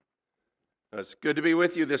It's good to be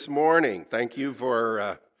with you this morning. Thank you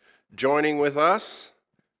for joining with us.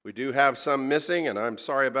 We do have some missing, and I'm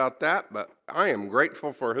sorry about that, but I am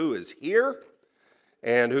grateful for who is here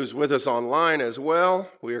and who's with us online as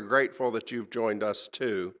well. We are grateful that you've joined us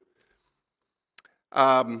too.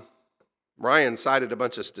 Ryan cited a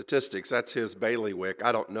bunch of statistics. That's his bailiwick.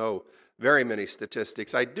 I don't know very many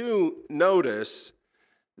statistics. I do notice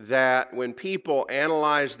that when people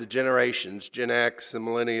analyze the generations, Gen X and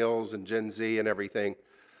millennials and Gen Z and everything,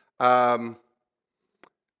 I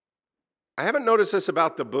haven't noticed this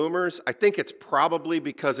about the boomers. I think it's probably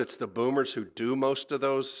because it's the boomers who do most of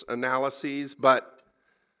those analyses. But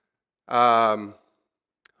one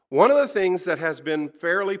of the things that has been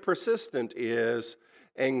fairly persistent is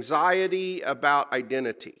anxiety about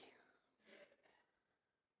identity.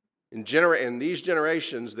 In these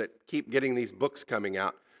generations that keep getting these books coming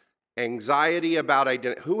out, anxiety about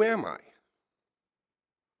identity. Who am I?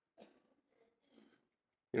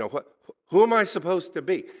 Who am I supposed to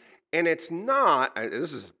be? And it's not,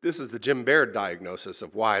 this is the Jim Baird diagnosis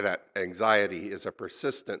of why that anxiety is a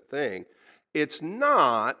persistent thing. It's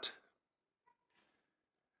not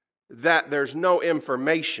that there's no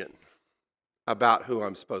information about who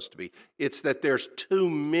I'm supposed to be. It's that there's too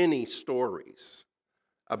many stories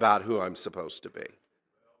about who I'm supposed to be.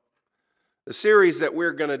 The series that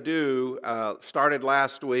we're going to do started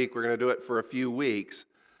last week. We're going to do it for a few weeks.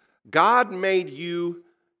 God made you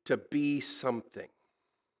to be something.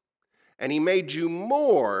 And He made you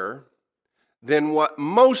more than what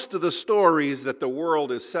most of the stories that the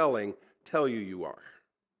world is selling tell you are.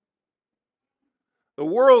 The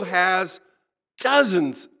world has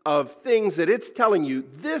dozens of things that it's telling you,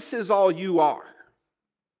 this is all you are.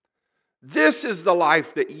 This is the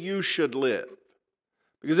life that you should live.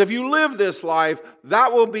 Because if you live this life,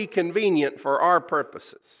 that will be convenient for our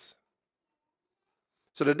purposes.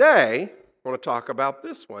 So today, I want to talk about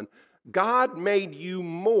this one. God made you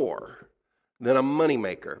more than a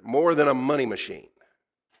moneymaker, more than a money machine.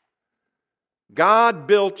 God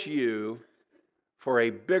built you for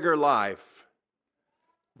a bigger life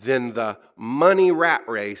than the money rat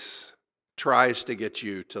race tries to get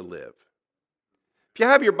you to live. If you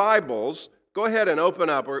have your Bibles, go ahead and open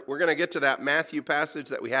up. We're going to get to that Matthew passage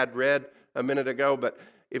that we had read a minute ago. But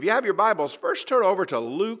if you have your Bibles, first turn over to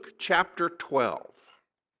Luke chapter 12.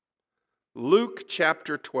 Luke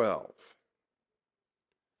chapter 12.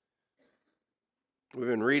 We've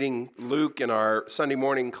been reading Luke in our Sunday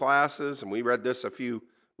morning classes, and we read this a few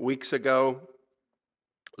weeks ago.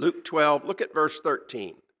 Luke 12, look at verse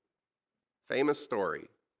 13. Famous story.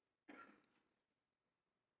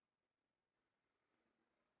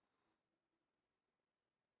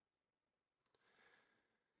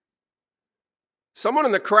 Someone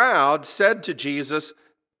in the crowd said to Jesus,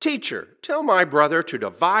 "Teacher, tell my brother to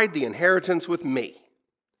divide the inheritance with me."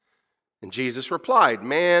 And Jesus replied,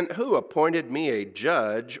 "Man, who appointed me a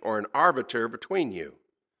judge or an arbiter between you?"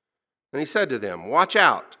 And He said to them, "Watch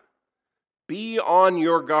out. Be on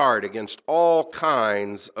your guard against all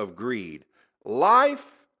kinds of greed.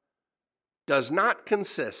 Life does not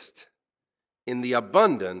consist in the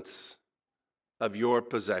abundance of your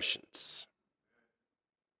possessions."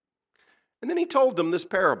 And then He told them this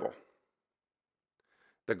parable.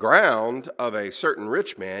 The ground of a certain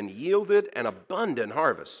rich man yielded an abundant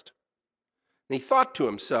harvest. And he thought to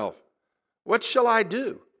himself, "What shall I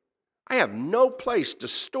do? I have no place to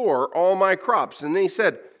store all my crops." And then he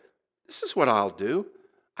said, "This is what I'll do.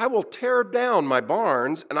 I will tear down my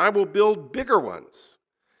barns and I will build bigger ones.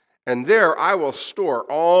 And there I will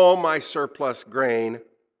store all my surplus grain.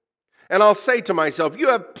 And I'll say to myself, you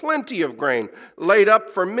have plenty of grain laid up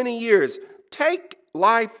for many years. Take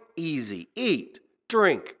life easy, eat,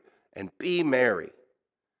 drink, and be merry."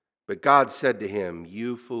 But God said to him,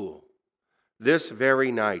 "You fool, this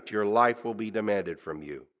very night your life will be demanded from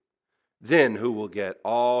you. Then who will get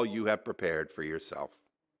all you have prepared for yourself?"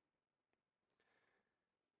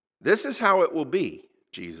 "This is how it will be,"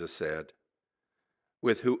 Jesus said,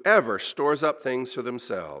 "with whoever stores up things for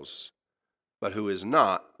themselves, but who is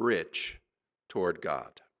not rich toward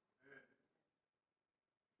God."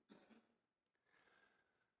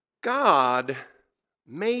 God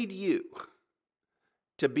made you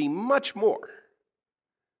to be much more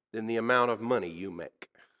than the amount of money you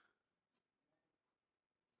make.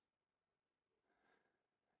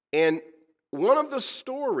 And one of the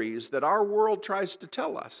stories that our world tries to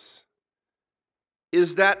tell us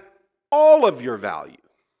is that all of your value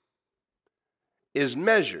is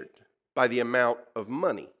measured by the amount of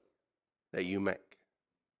money that you make.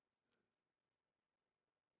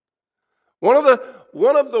 One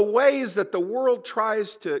of the ways that the world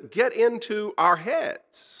tries to get into our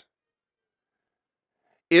heads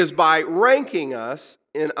is by ranking us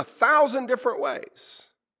in 1,000 different ways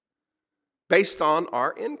based on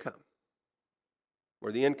our income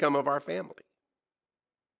or the income of our family.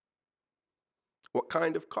 What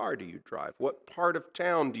kind of car do you drive? What part of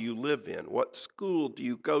town do you live in? What school do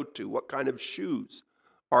you go to? What kind of shoes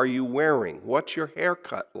are you wearing? What's your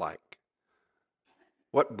haircut like?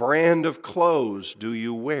 What brand of clothes do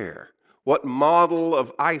you wear? What model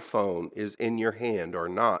of iPhone is in your hand or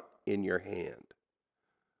not in your hand?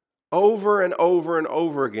 Over and over and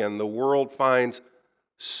over again, the world finds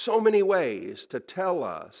so many ways to tell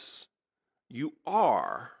us you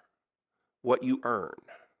are what you earn.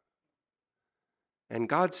 And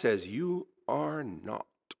God says you are not.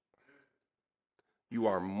 You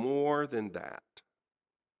are more than that.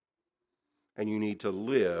 And you need to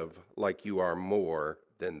live like you are more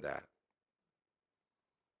than that.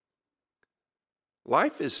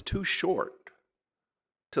 Life is too short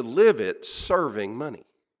to live it serving money.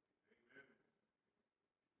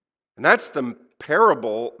 And that's the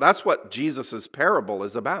parable, that's what Jesus' parable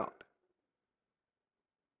is about.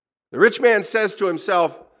 The rich man says to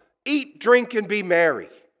himself, eat, drink, and be merry.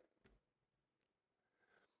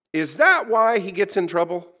 Is that why he gets in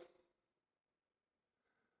trouble?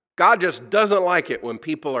 God just doesn't like it when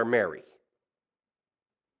people are merry,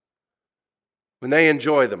 when they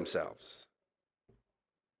enjoy themselves.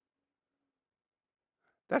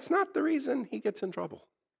 That's not the reason he gets in trouble.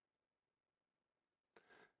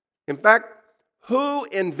 In fact, who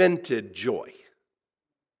invented joy?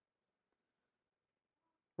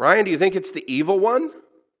 Ryan, do you think it's the evil one?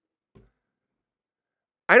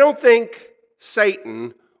 I don't think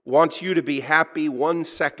Satan wants you to be happy 1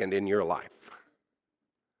 second in your life.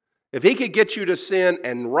 If he could get you to sin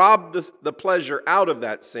and rob the pleasure out of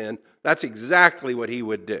that sin, that's exactly what he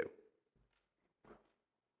would do.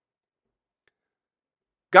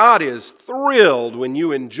 God is thrilled when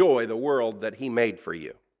you enjoy the world that he made for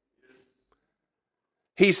you.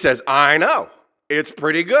 He says, I know, it's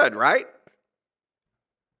pretty good, right?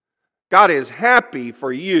 God is happy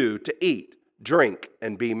for you to eat, drink,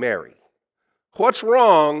 and be merry. What's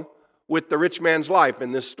wrong with the rich man's life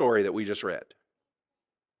in this story that we just read?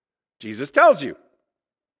 Jesus tells you.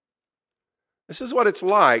 This is what it's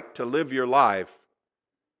like to live your life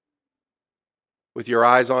with your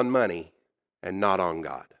eyes on money and not on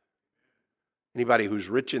God. Anybody who's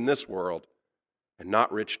rich in this world and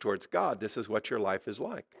not rich towards God, this is what your life is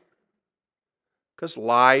like. Because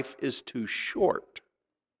life is too short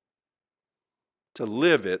to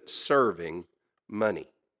live it serving money.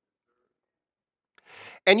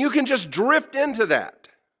 And you can just drift into that.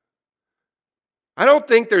 I don't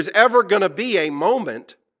think there's ever going to be a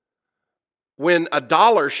moment when a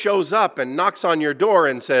dollar shows up and knocks on your door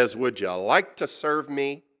and says, would you like to serve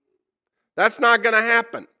me? That's not going to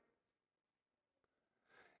happen.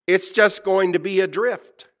 It's just going to be a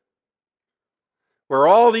drift where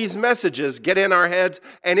all these messages get in our heads,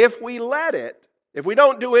 and if we let it, if we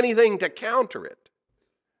don't do anything to counter it,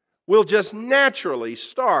 we'll just naturally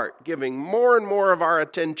start giving more and more of our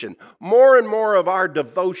attention, more and more of our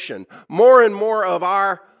devotion, more and more of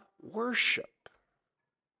our worship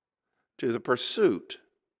to the pursuit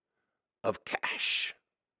of cash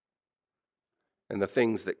and the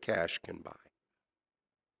things that cash can buy.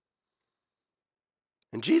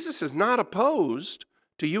 And Jesus is not opposed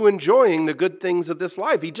to you enjoying the good things of this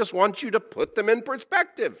life. He just wants you to put them in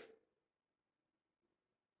perspective.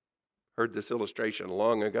 Heard this illustration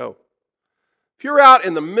long ago. If you're out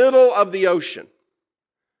in the middle of the ocean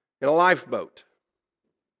in a lifeboat,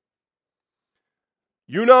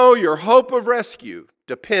 you know your hope of rescue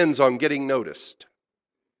depends on getting noticed.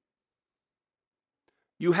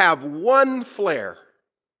 You have one flare.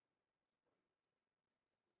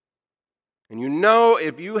 And you know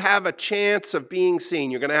if you have a chance of being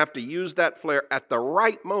seen, you're going to have to use that flare at the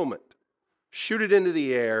right moment. Shoot it into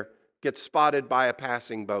the air, get spotted by a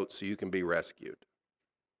passing boat so you can be rescued.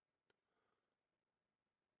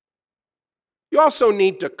 You also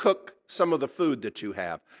need to cook some of the food that you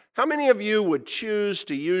have. How many of you would choose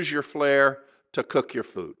to use your flare to cook your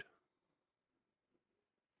food?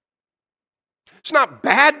 It's not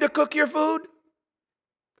bad to cook your food.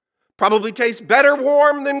 Probably tastes better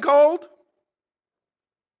warm than cold.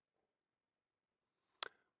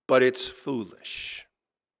 But it's foolish.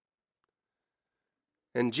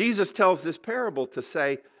 And Jesus tells this parable to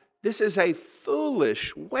say, this is a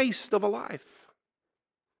foolish waste of a life.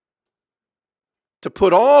 To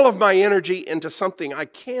put all of my energy into something I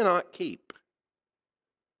cannot keep.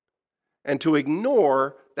 And to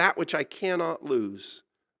ignore that which I cannot lose,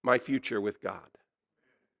 my future with God.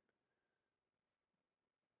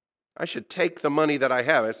 I should take the money that I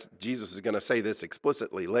have. Jesus is going to say this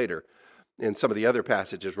explicitly later in some of the other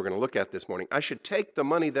passages we're going to look at this morning. I should take the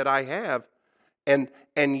money that I have and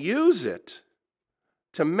use it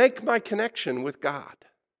to make my connection with God.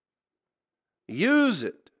 Use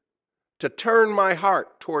it to turn my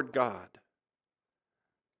heart toward God,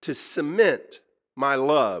 to cement my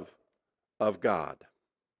love of God.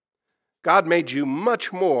 God made you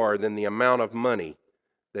much more than the amount of money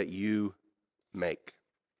that you make.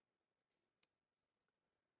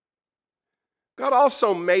 God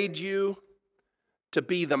also made you to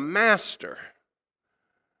be the master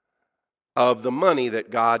of the money that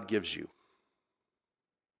God gives you.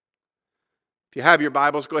 If you have your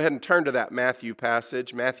Bibles, go ahead and turn to that Matthew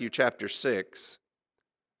passage, Matthew chapter 6.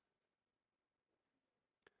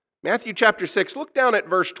 Matthew chapter 6, look down at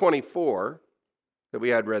verse 24 that we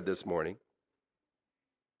had read this morning.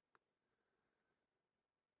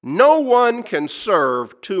 No one can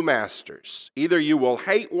serve two masters. Either you will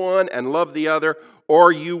hate one and love the other,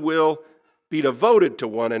 or you will be devoted to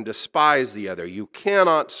one and despise the other. You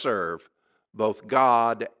cannot serve both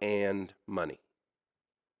God and money.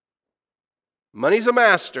 Money's a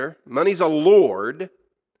master. Money's a lord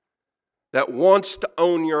that wants to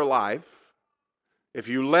own your life. If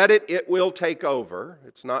you let it, it will take over.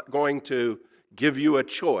 It's not going to give you a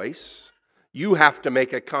choice. You have to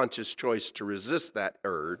make a conscious choice to resist that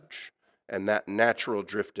urge and that natural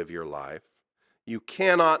drift of your life. You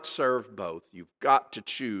cannot serve both. You've got to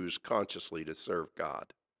choose consciously to serve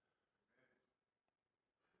God.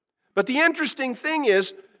 But the interesting thing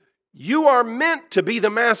is, you are meant to be the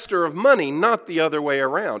master of money, not the other way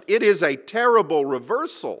around. It is a terrible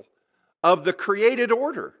reversal of the created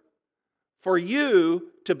order for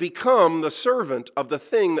you to become the servant of the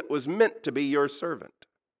thing that was meant to be your servant.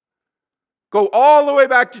 Go all the way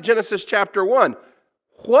back to Genesis chapter 1.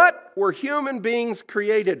 What were human beings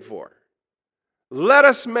created for? Let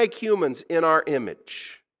us make humans in our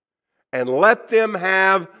image and let them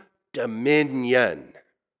have dominion,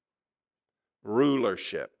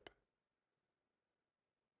 rulership.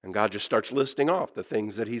 And God just starts listing off the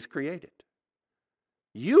things that He's created.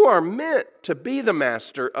 You are meant to be the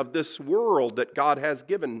master of this world that God has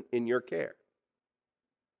given in your care.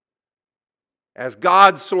 As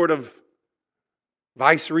God's sort of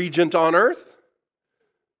vice-regent on earth,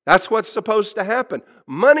 that's what's supposed to happen.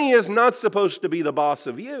 Money is not supposed to be the boss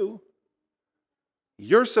of you.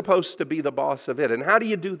 You're supposed to be the boss of it. And how do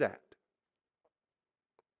you do that?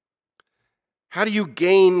 How do you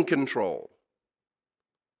gain control?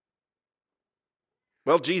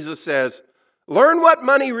 Well, Jesus says, learn what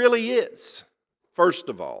money really is, first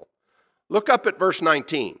of all. Look up at verse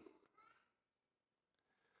 19.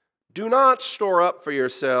 Do not store up for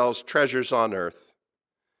yourselves treasures on earth,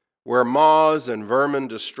 where moths and vermin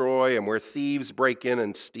destroy and where thieves break in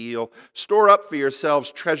and steal. Store up for yourselves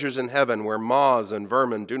treasures in heaven, where moths and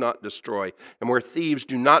vermin do not destroy and where thieves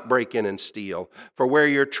do not break in and steal. For where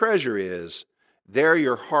your treasure is, there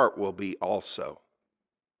your heart will be also.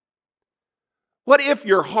 What if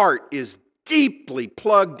your heart is deeply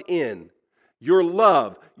plugged in? Your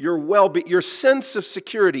love, your well-being, your sense of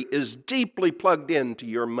security is deeply plugged into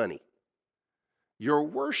your money. Your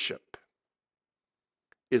worship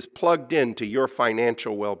is plugged into your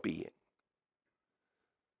financial well-being.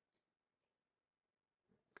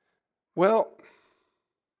 Well,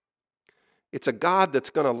 it's a God that's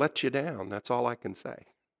going to let you down. That's all I can say.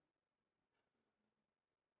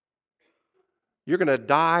 You're going to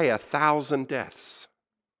die 1,000 deaths.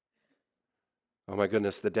 Oh my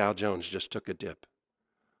goodness, the Dow Jones just took a dip.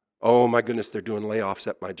 Oh my goodness, they're doing layoffs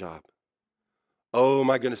at my job. Oh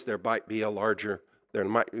my goodness, there might be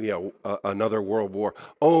another world war.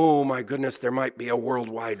 Oh my goodness, there might be a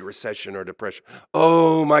worldwide recession or depression.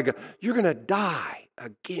 Oh my God, you're going to die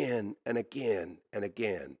again and again and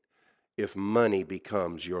again if money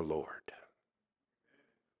becomes your Lord.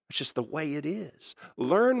 It's just the way it is.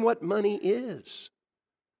 Learn what money is.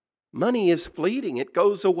 Money is fleeting. It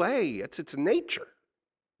goes away. It's its nature.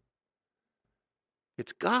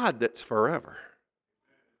 It's God that's forever.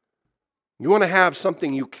 You want to have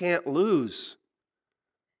something you can't lose?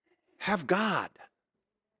 Have God.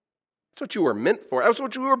 That's what you were meant for. That's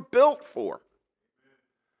what you were built for.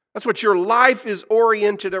 That's what your life is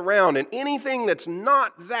oriented around. And anything that's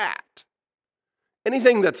not that,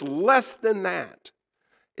 anything that's less than that,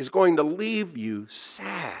 is going to leave you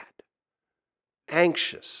sad,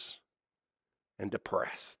 anxious, and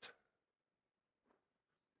depressed,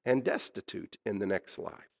 and destitute in the next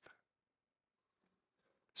life.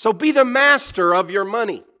 So be the master of your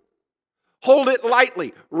money. Hold it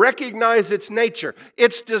lightly. Recognize its nature.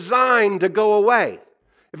 It's designed to go away.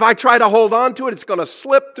 If I try to hold on to it, it's going to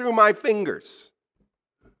slip through my fingers.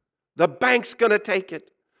 The bank's going to take it.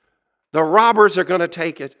 The robbers are going to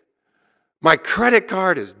take it. My credit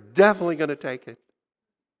card is definitely going to take it.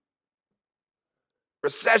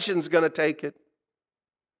 Recession's going to take it.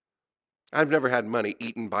 I've never had money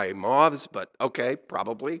eaten by moths, but okay,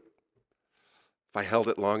 probably. If I held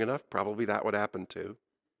it long enough, probably that would happen too.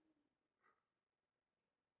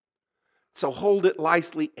 So hold it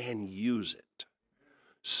wisely and use it.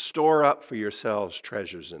 Store up for yourselves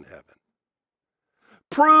treasures in heaven.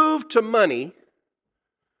 Prove to money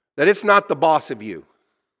that it's not the boss of you.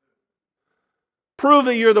 Prove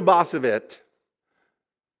that you're the boss of it.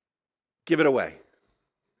 Give it away.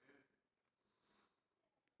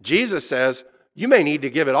 Jesus says you may need to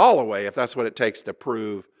give it all away if that's what it takes to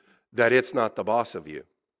prove that it's not the boss of you.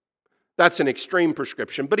 That's an extreme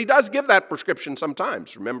prescription, but he does give that prescription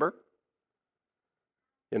sometimes, remember?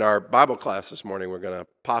 In our Bible class this morning, we're going to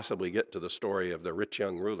possibly get to the story of the rich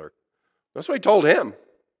young ruler. That's what he told him.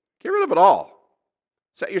 Get rid of it all.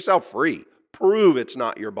 Set yourself free. Prove it's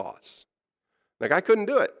not your boss. The guy couldn't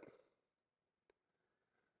do it.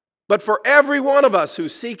 But for every one of us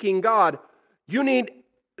who's seeking God, you need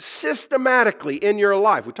systematically in your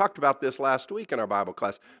life, we talked about this last week in our Bible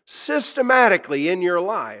class, systematically in your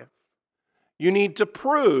life, you need to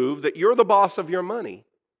prove that you're the boss of your money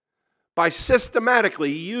by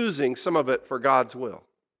systematically using some of it for God's will.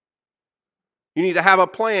 You need to have a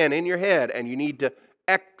plan in your head, and you need to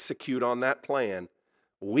execute on that plan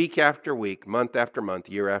week after week, month after month,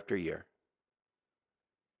 year after year.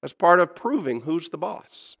 That's part of proving who's the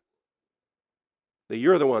boss. That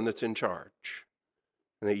you're the one that's in charge.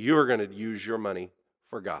 And that you're going to use your money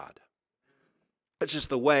for God. That's just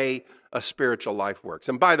the way a spiritual life works.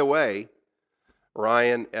 And by the way,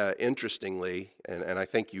 Ryan, interestingly, and I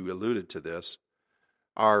think you alluded to this,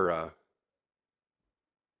 our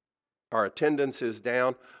attendance is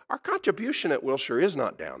down. Our contribution at Wilshire is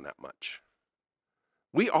not down that much.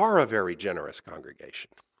 We are a very generous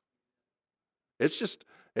congregation. It's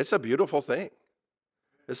a beautiful thing.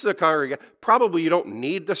 This is a congregation. Probably you don't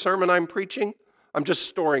need the sermon I'm preaching. I'm just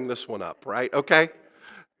storing this one up, right? Okay?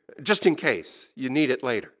 Just in case you need it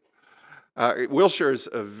later. Wilshire is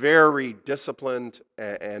a very disciplined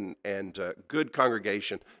and good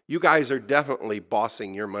congregation. You guys are definitely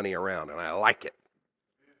bossing your money around, and I like it.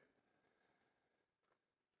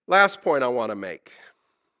 Last point I want to make.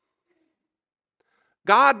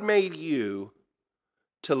 God made you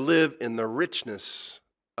to live in the richness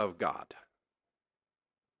of God.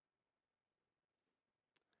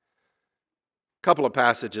 Couple of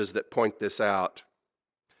passages that point this out.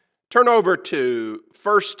 Turn over to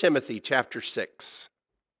 1 Timothy chapter 6.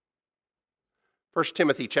 1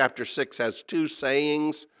 Timothy chapter 6 has two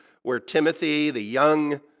sayings where Timothy, the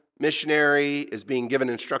young missionary, is being given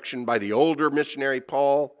instruction by the older missionary,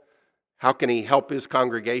 Paul. How can he help his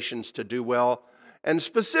congregations to do well? And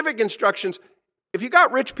specific instructions. If you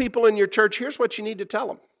got rich people in your church, here's what you need to tell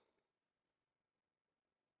them.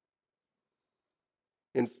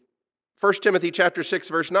 In 1 Timothy chapter 6,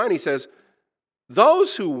 verse 9, he says,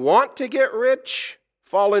 those who want to get rich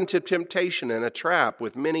fall into temptation and a trap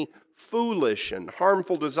with many foolish and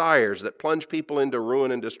harmful desires that plunge people into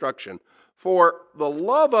ruin and destruction. For the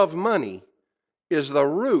love of money is the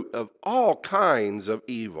root of all kinds of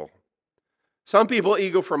evil. Some people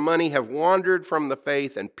eager for money have wandered from the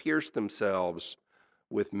faith and pierced themselves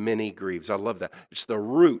with many griefs. I love that. It's the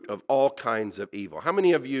root of all kinds of evil. How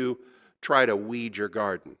many of you try to weed your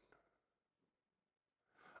garden?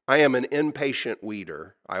 I am an impatient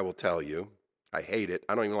weeder, I will tell you. I hate it.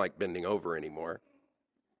 I don't even like bending over anymore.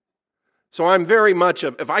 So I'm very much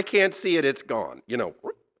of, if I can't see it, it's gone.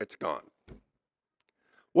 It's gone.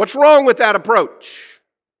 What's wrong with that approach?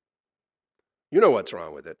 You know what's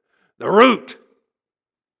wrong with it. The root.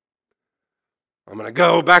 I'm going to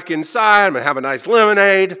go back inside. I'm going to have a nice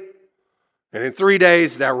lemonade. And in 3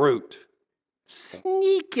 days, that root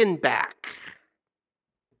sneaking back.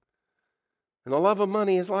 And the love of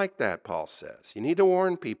money is like that, Paul says. You need to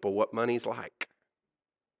warn people what money's like.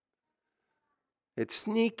 It's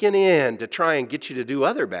sneaking in to try and get you to do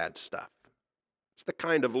other bad stuff. It's the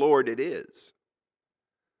kind of Lord it is.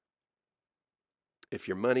 If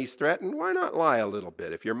your money's threatened, why not lie a little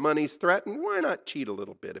bit? If your money's threatened, why not cheat a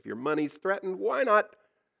little bit? If your money's threatened, why not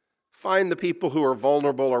find the people who are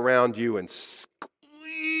vulnerable around you and squeeze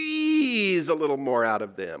a little more out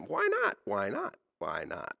of them? Why not? Why not? Why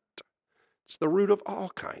not? It's the root of all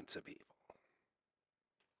kinds of evil.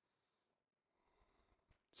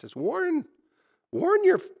 It says, warn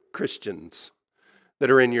your Christians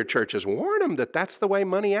that are in your churches. Warn them that that's the way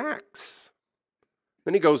money acts.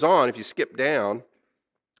 Then he goes on, if you skip down,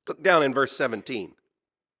 Look down in verse 17.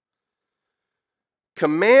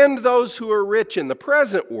 Command those who are rich in the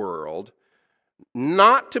present world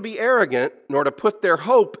not to be arrogant, nor to put their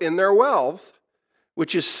hope in their wealth,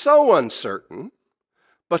 which is so uncertain,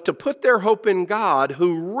 but to put their hope in God,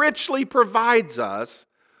 who richly provides us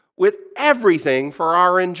with everything for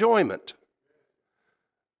our enjoyment.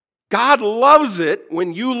 God loves it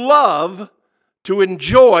when you love to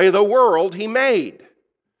enjoy the world He made.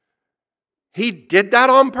 He did that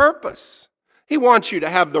on purpose. He wants you to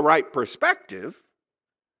have the right perspective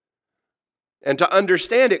and to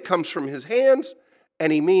understand it comes from His hands,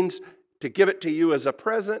 and He means to give it to you as a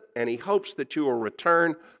present, and He hopes that you will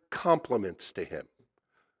return compliments to Him.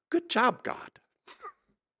 Good job, God.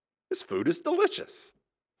 This food is delicious.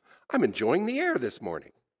 I'm enjoying the air this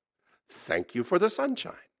morning. Thank you for the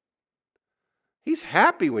sunshine. He's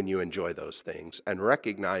happy when you enjoy those things and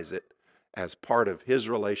recognize it as part of His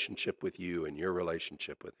relationship with you and your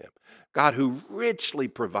relationship with Him. God who richly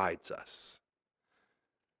provides us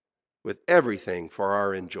with everything for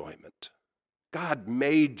our enjoyment. God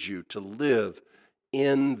made you to live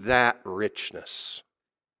in that richness.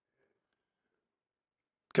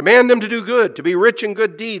 Command them to do good, to be rich in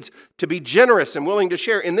good deeds, to be generous and willing to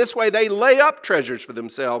share. In this way, they lay up treasures for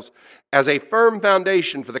themselves as a firm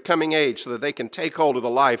foundation for the coming age so that they can take hold of the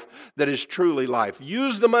life that is truly life.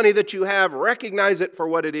 Use the money that you have, recognize it for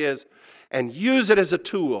what it is, and use it as a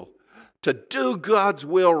tool to do God's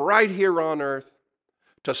will right here on earth,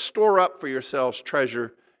 to store up for yourselves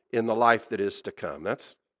treasure in the life that is to come.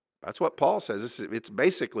 That's what Paul says. It's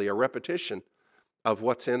basically a repetition of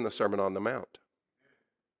what's in the Sermon on the Mount.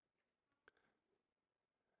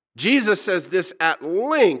 Jesus says this at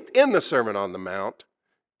length in the Sermon on the Mount.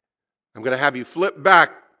 I'm going to have you flip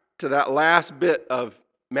back to that last bit of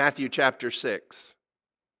Matthew chapter 6.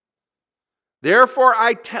 Therefore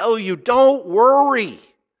I tell you, don't worry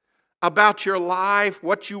about your life,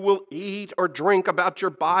 what you will eat or drink, about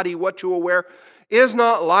your body, what you will wear. Is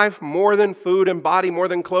not life more than food and body more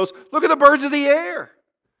than clothes? Look at the birds of the air.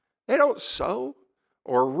 They don't sow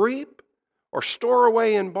or reap or store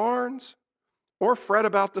away in barns or fret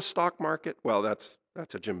about the stock market. Well, that's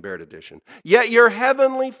a Jim Baird edition. Yet your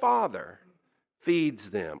heavenly Father feeds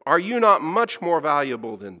them. Are you not much more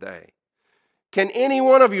valuable than they? Can any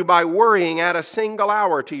one of you, by worrying, add a single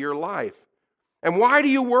hour to your life? And why do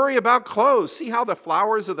you worry about clothes? See how the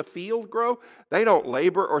flowers of the field grow? They don't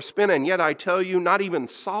labor or spin, and yet I tell you, not even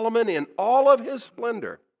Solomon in all of his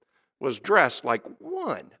splendor was dressed like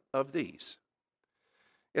one of these.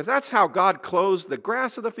 If that's how God clothes the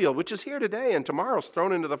grass of the field, which is here today and tomorrow's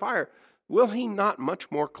thrown into the fire, will He not much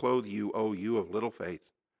more clothe you, O you of little faith?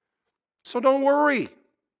 So don't worry,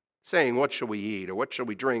 saying, what shall we eat, or what shall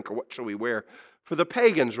we drink, or what shall we wear? For the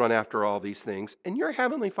pagans run after all these things, and your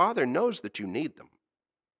heavenly Father knows that you need them.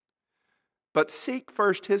 But seek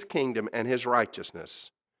first His kingdom and His righteousness,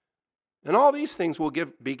 and all these things will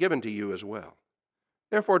be given to you as well.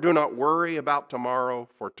 Therefore do not worry about tomorrow,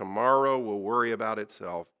 for tomorrow will worry about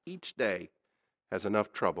itself. Each day has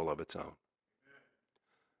enough trouble of its own.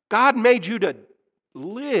 God made you to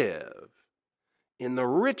live in the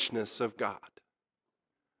richness of God.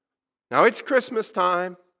 Now it's Christmas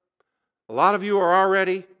time. A lot of you are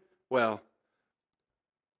already, a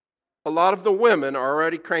lot of the women are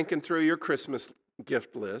already cranking through your Christmas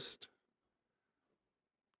gift list.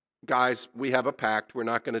 Guys, we have a pact. We're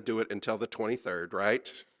not going to do it until the 23rd, right?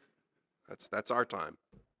 That's our time.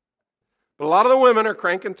 But a lot of the women are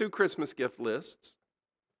cranking through Christmas gift lists.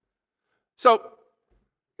 So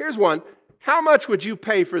here's one. How much would you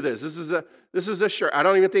pay for this? This is a shirt. I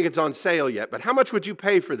don't even think it's on sale yet, but how much would you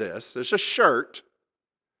pay for this? It's a shirt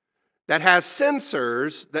that has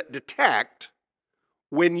sensors that detect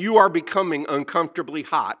when you are becoming uncomfortably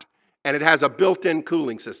hot, and it has a built-in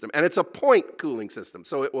cooling system, and it's a point cooling system,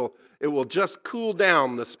 so it will just cool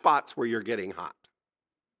down the spots where you're getting hot.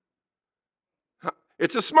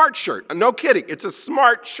 It's a smart shirt. No kidding. It's a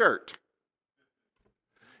smart shirt.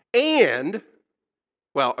 And,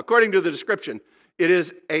 according to the description, it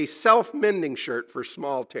is a self-mending shirt for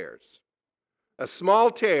small tears. A small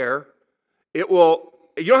tear, you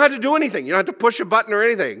don't have to do anything. You don't have to push a button or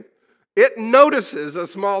anything. It notices a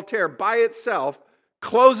small tear by itself,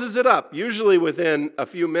 closes it up, usually within a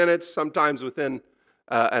few minutes, sometimes within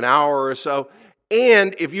an hour or so.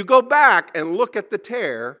 And if you go back and look at the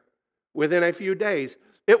tear within a few days,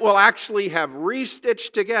 it will actually have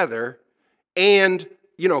restitched together and,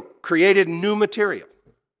 created new material.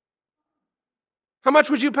 How much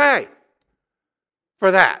would you pay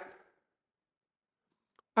for that?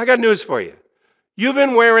 I got news for you. You've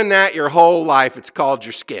been wearing that your whole life. It's called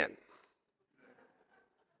your skin.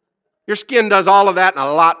 Your skin does all of that and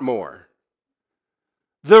a lot more.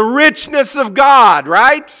 The richness of God,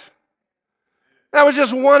 right? That was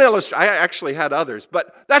just one illustration. I actually had others,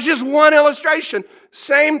 but that's just one illustration.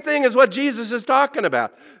 Same thing as what Jesus is talking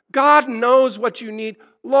about. God knows what you need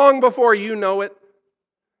long before you know it.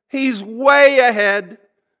 He's way ahead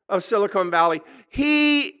of Silicon Valley.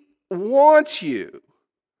 He wants you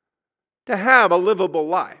to have a livable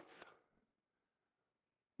life.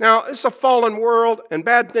 Now, it's a fallen world, and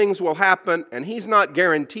bad things will happen, and He's not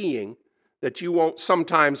guaranteeing that you won't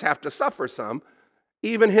sometimes have to suffer some.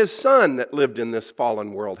 Even His Son that lived in this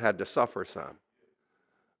fallen world had to suffer some.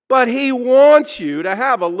 But He wants you to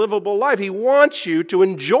have a livable life. He wants you to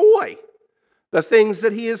enjoy the things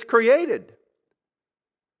that He has created.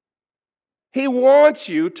 He wants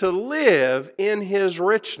you to live in His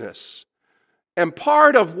richness. And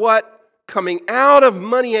part of what coming out of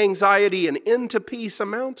money anxiety and into peace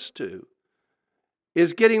amounts to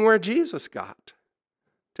is getting where Jesus got.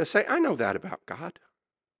 To say, I know that about God.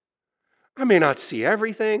 I may not see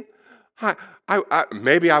everything.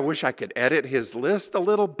 Maybe I wish I could edit His list a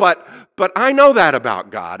little, but I know that about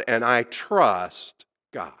God, and I trust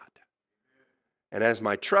God. And as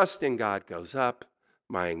my trust in God goes up,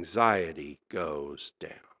 my anxiety goes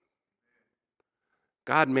down.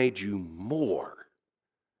 God made you more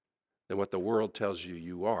than what the world tells you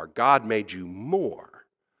you are. God made you more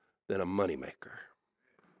than a moneymaker.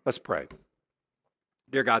 Let's pray.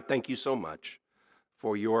 Dear God, thank you so much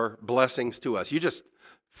for your blessings to us. You just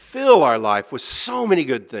fill our life with so many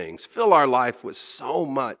good things. Fill our life with so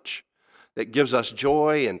much that gives us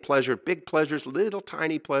joy and pleasure, big pleasures, little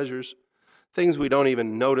tiny pleasures, things we don't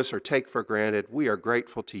even notice or take for granted. We are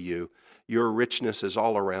grateful to you. Your richness is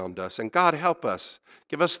all around us. And God, help us.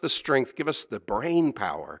 Give us the strength, give us the brain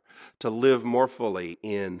power to live more fully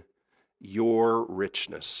in your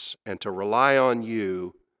richness and to rely on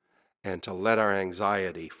you and to let our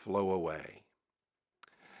anxiety flow away.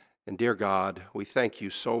 And dear God, we thank you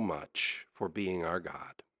so much for being our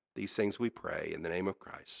God. These things we pray in the name of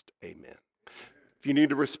Christ. Amen. If you need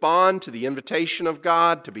to respond to the invitation of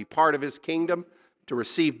God to be part of His kingdom, to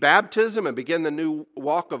receive baptism and begin the new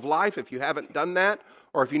walk of life, if you haven't done that,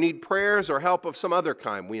 or if you need prayers or help of some other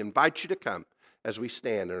kind, we invite you to come as we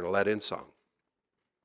stand in a let-in song.